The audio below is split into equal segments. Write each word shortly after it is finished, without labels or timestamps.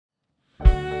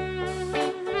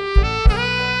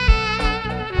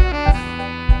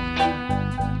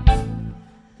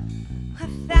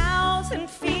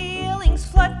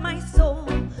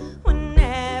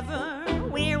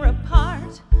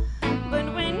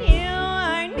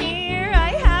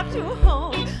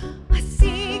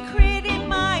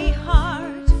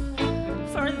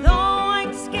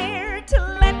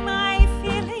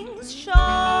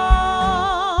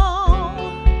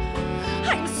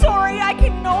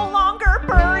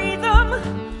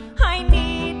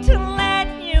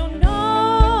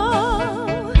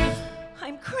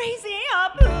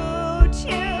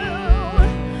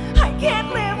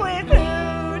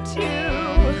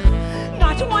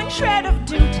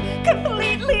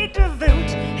completely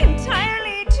devote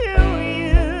entirely to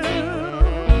you.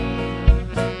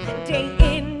 Day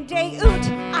in, day out,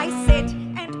 I sit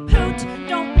and pout,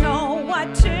 don't know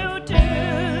what to do.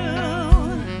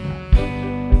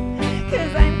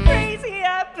 'Cause I'm crazy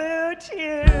about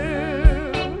you.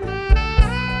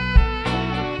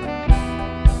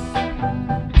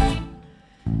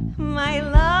 My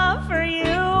love for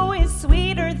you is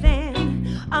sweeter than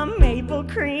a maple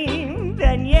cream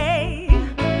beignet.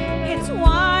 It's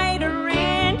wider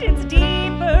and it's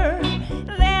deeper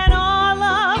than all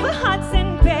of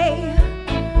Hudson Bay.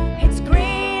 It's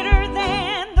greater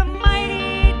than the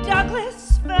mighty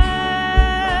Douglas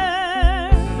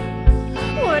fir.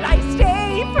 Would I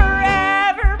stay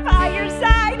forever by your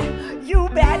side? You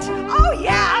bet. Oh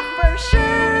yeah, for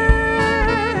sure.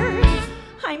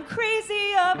 I'm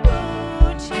crazy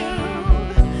about you.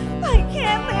 I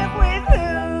can't live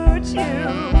without you.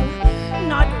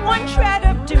 Not one shred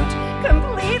of doubt,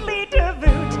 completely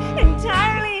devout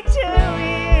entirely to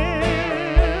you.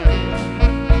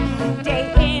 Day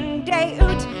in, day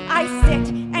out, I sit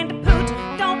and pout,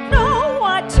 don't know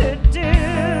what to do.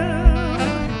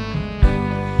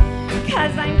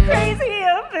 'Cause I'm crazy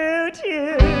about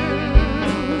you.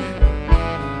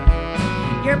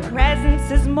 Your presence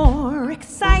is more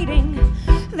exciting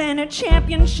than a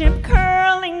championship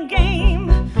curling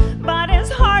game. But as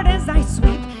hard as I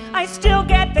sweep, I still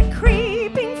get the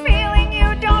creeping feeling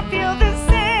you don't feel the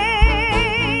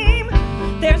same.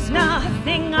 There's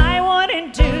nothing I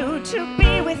wouldn't do to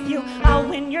be with you. I'll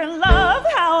win your love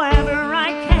however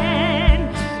I can.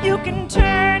 You can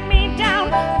turn me down,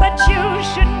 but you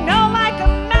should know like a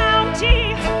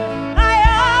Mountie, I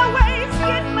always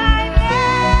get my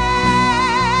man.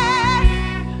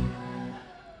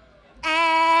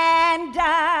 And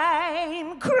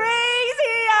I'm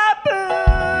crazy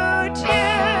about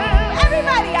you.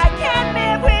 Everybody, I can't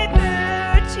live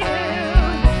without you.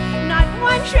 Not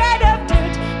one shred of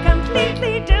doubt,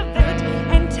 completely devout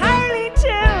entirely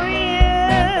to you.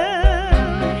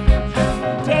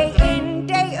 Day in,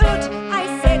 day out, I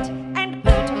sit and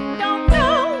pout, don't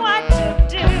know what to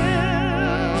do.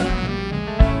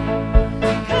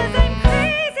 'Cause I'm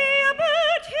crazy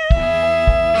about you.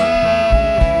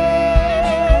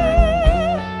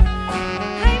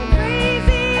 I'm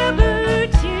crazy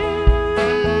about you.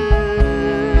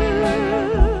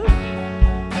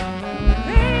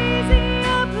 Crazy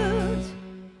about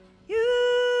you.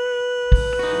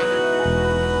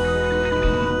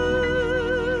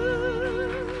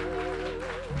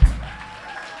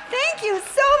 Thank you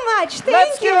so much. Thank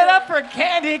Let's you. give it up for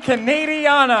Candy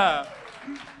Canadiana.